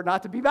we'd prefer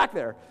not to be back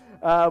there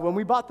when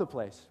we bought the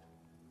place.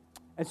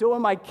 And so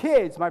when my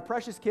kids, my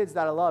precious kids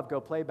that I love, go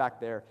play back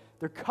there,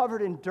 they're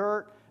covered in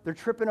dirt. They're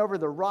tripping over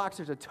the rocks.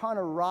 There's a ton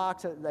of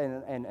rocks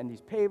and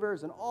these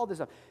pavers and all this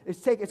stuff.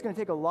 It's going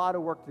to take a lot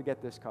of work to get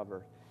this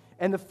covered.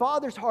 And the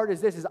Father's heart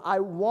is this, is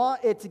I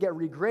want it to get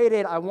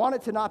regraded. I want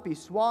it to not be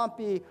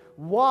swampy.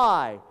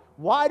 Why?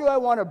 Why do I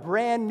want a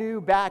brand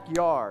new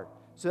backyard?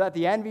 So that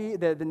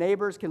the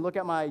neighbors can look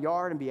at my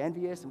yard and be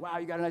envious and, wow,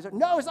 you got a nice yard.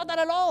 No, it's not that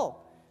at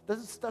all.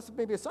 That's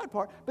maybe a side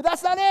part, but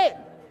that's not it.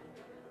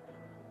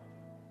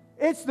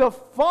 It's the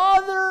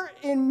Father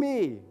in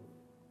me.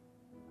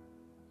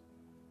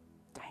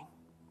 Dang.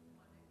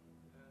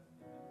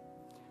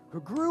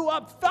 Who grew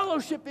up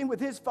fellowshipping with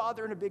his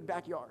Father in a big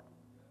backyard.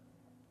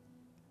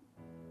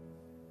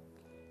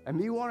 And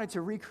me wanting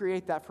to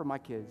recreate that for my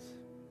kids.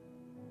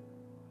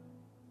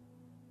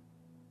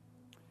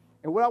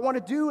 And what I want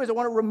to do is I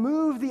want to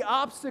remove the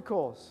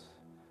obstacles,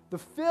 the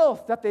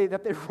filth that they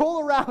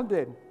roll around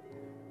in.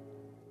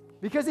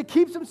 Because it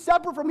keeps them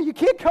separate from me. You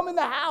can't come in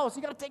the house.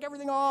 You got to take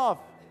everything off.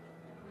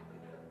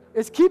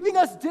 It's keeping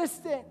us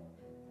distant.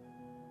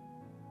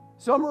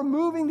 So I'm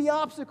removing the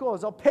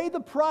obstacles. I'll pay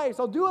the price.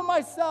 I'll do it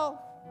myself.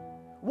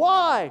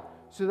 Why?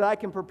 So that I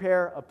can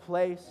prepare a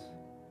place,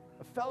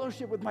 a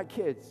fellowship with my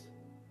kids.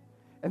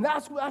 And I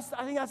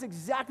think that's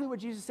exactly what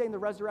Jesus is saying the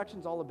resurrection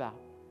is all about.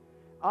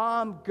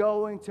 I'm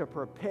going to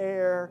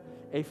prepare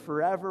a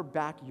forever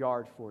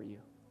backyard for you.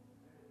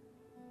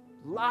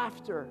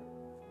 Laughter.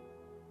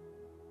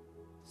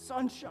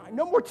 Sunshine.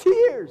 No more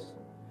tears.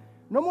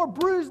 No more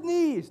bruised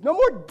knees. No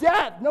more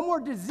death. No more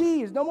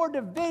disease. No more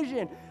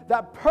division.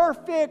 That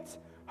perfect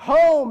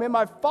home in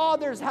my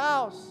Father's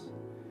house.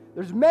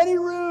 There's many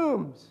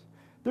rooms.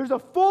 There's a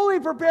fully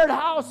prepared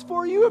house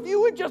for you if you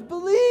would just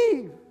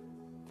believe.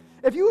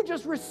 If you would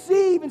just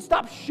receive and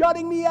stop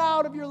shutting me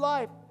out of your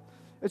life.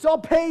 It's all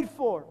paid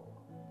for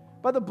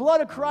by the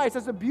blood of Christ.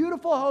 That's the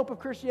beautiful hope of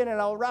Christianity.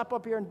 And I'll wrap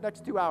up here in the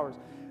next 2 hours.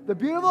 The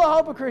beautiful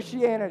hope of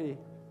Christianity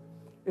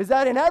is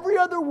that in every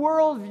other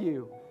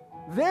worldview,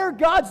 their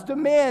gods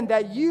demand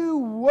that you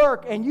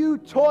work and you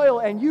toil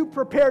and you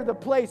prepare the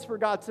place for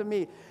God to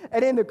meet.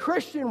 And in the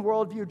Christian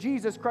worldview,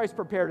 Jesus Christ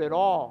prepared it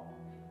all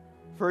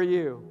for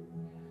you.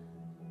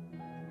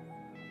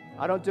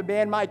 I don't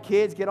demand my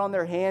kids get on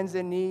their hands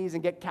and knees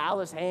and get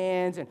callous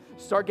hands and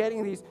start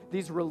getting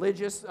these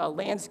religious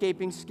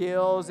landscaping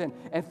skills and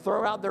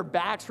throw out their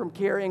backs from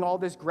carrying all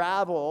this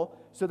gravel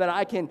so that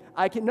I can.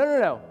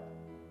 No.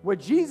 What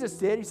Jesus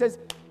did, he says,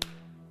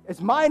 It's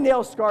my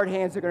nail-scarred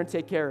hands that are going to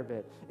take care of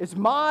it. It's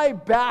my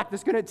back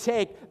that's going to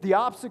take the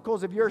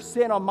obstacles of your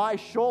sin on my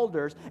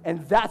shoulders,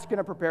 and that's going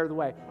to prepare the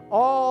way.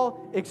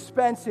 All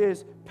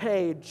expenses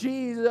paid.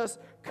 Jesus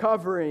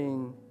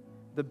covering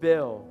the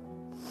bill.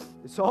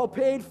 It's all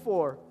paid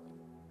for.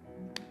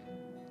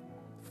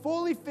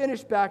 Fully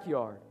finished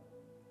backyard.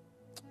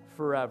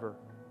 Forever.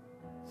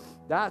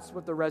 That's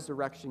what the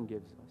resurrection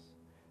gives us.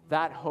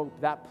 That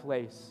hope, that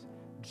place,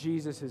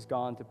 Jesus has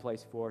gone to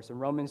place for us. And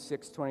Romans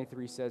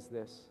 6:23 says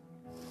this,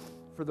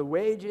 "For the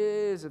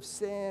wages of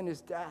sin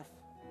is death,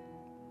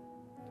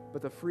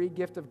 but the free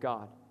gift of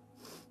God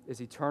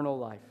is eternal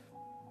life,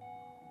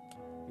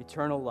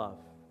 eternal love,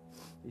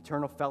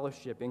 eternal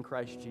fellowship in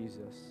Christ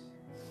Jesus,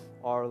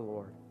 our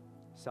Lord."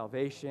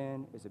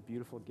 Salvation is a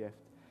beautiful gift.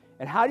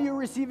 And how do you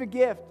receive a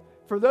gift?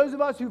 For those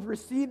of us who've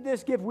received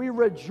this gift, we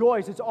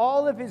rejoice. It's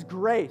all of His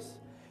grace.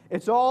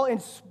 It's all in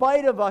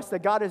spite of us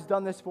that God has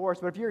done this for us.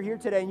 But if you're here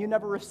today and you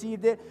never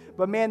received it,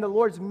 but man, the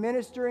Lord's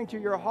ministering to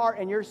your heart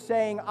and you're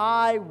saying,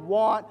 I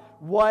want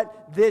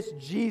what this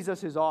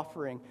Jesus is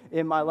offering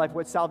in my life.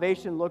 What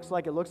salvation looks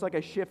like, it looks like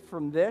a shift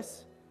from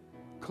this,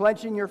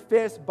 clenching your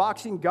fist,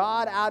 boxing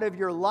God out of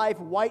your life,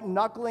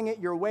 white-knuckling it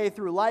your way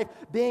through life,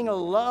 being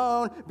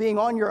alone, being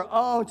on your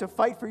own to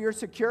fight for your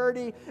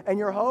security and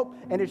your hope.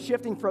 And it's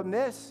shifting from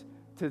this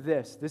to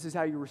this. This is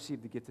how you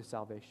receive the gift of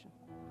salvation.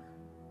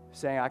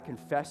 Saying, I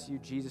confess you,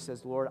 Jesus,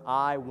 as Lord.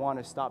 I want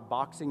to stop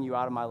boxing you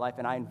out of my life,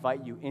 and I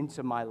invite you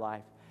into my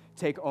life.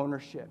 Take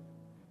ownership.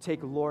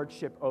 Take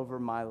lordship over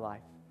my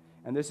life.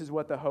 And this is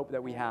what the hope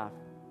that we have.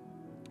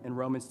 And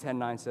Romans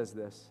 10:9 says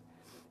this,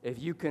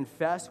 "If you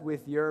confess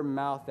with your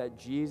mouth that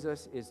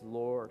Jesus is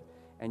Lord,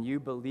 and you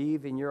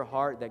believe in your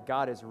heart that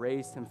God has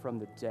raised him from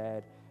the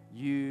dead,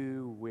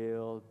 you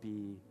will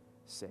be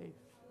saved."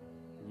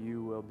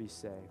 You will be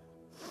saved.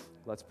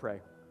 Let's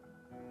pray.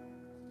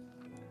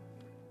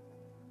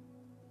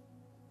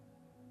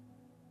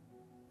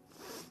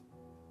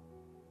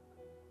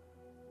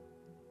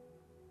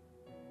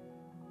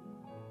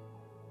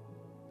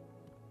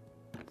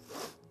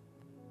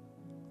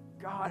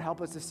 God, help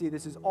us to see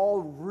this is all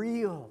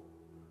real.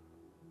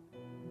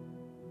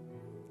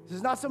 This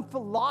is not some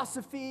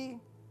philosophy.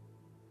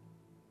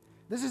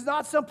 This is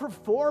not some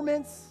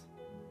performance.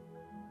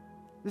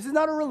 This is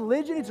not a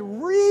religion. It's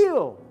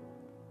real.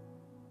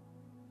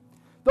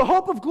 The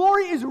hope of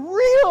glory is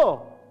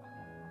real.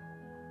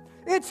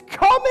 It's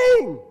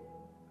coming.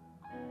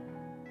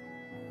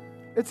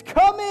 It's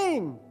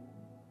coming.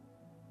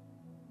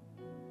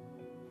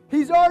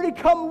 He's already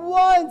come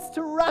once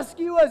to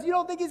rescue us. You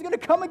don't think he's going to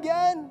come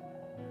again?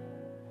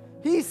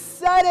 He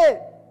said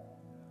it.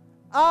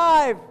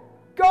 I've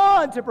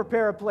gone to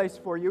prepare a place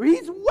for you.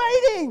 He's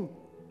waiting.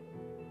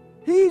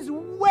 He's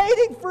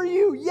waiting for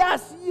you.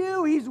 Yes,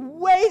 you. He's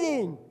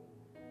waiting.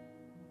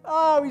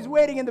 Oh, he's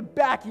waiting in the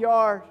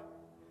backyard.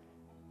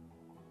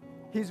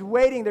 He's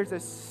waiting. There's a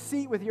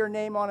seat with your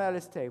name on it at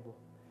his table.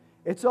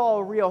 It's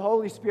all real.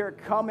 Holy Spirit,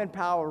 come in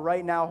power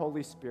right now,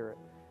 Holy Spirit.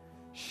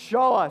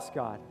 Show us,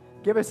 God.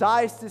 Give us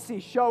eyes to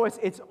see. Show us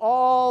it's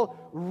all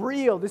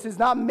real. This is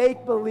not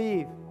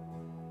make-believe.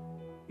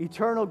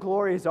 Eternal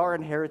glory is our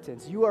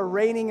inheritance. You are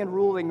reigning and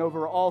ruling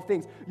over all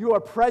things. You are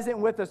present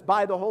with us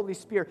by the Holy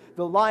Spirit.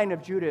 The Lion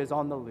of Judah is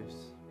on the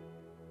loose.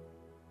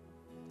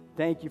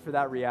 Thank you for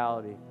that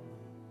reality.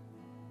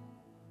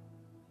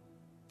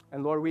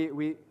 And Lord,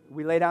 we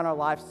lay down our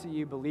lives to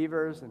you,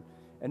 believers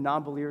and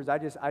non-believers.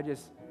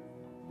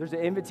 There's an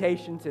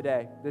invitation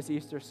today, this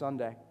Easter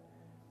Sunday.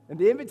 And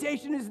the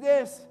invitation is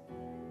this.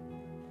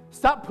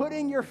 Stop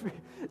putting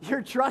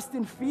your trust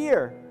in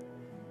fear.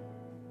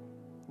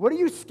 What are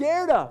you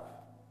scared of?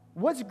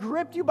 What's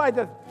gripped you by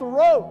the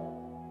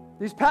throat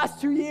these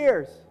past 2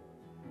 years?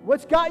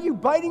 What's got you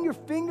biting your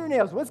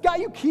fingernails? What's got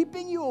you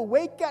keeping you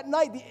awake at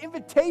night? The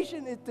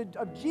invitation is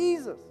of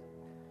Jesus.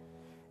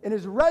 In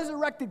his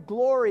resurrected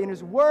glory, and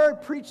his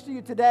word preached to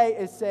you today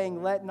is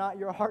saying, let not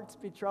your hearts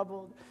be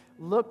troubled.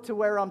 Look to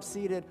where I'm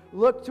seated.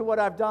 Look to what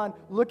I've done.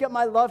 Look at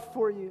my love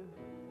for you.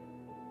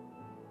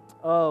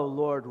 Oh,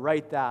 Lord,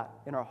 write that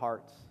in our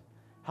hearts.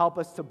 Help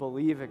us to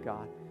believe it,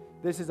 God.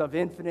 This is of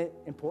infinite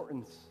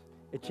importance.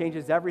 It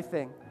changes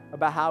everything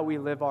about how we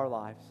live our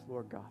lives,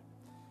 Lord God.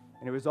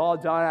 And it was all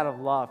done out of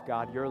love,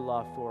 God, your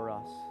love for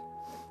us.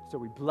 So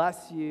we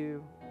bless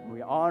you, and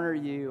we honor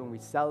you, and we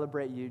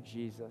celebrate you,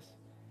 Jesus.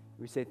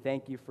 We say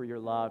thank you for your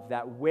love,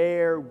 that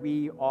where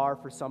we are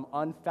for some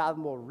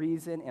unfathomable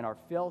reason in our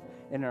filth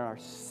and in our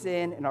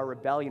sin and our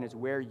rebellion is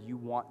where you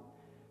want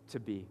to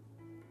be.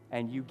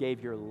 And you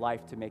gave your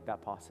life to make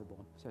that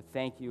possible. So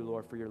thank you,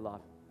 Lord, for your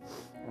love.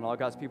 And all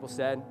God's people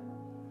said,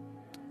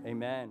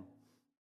 amen.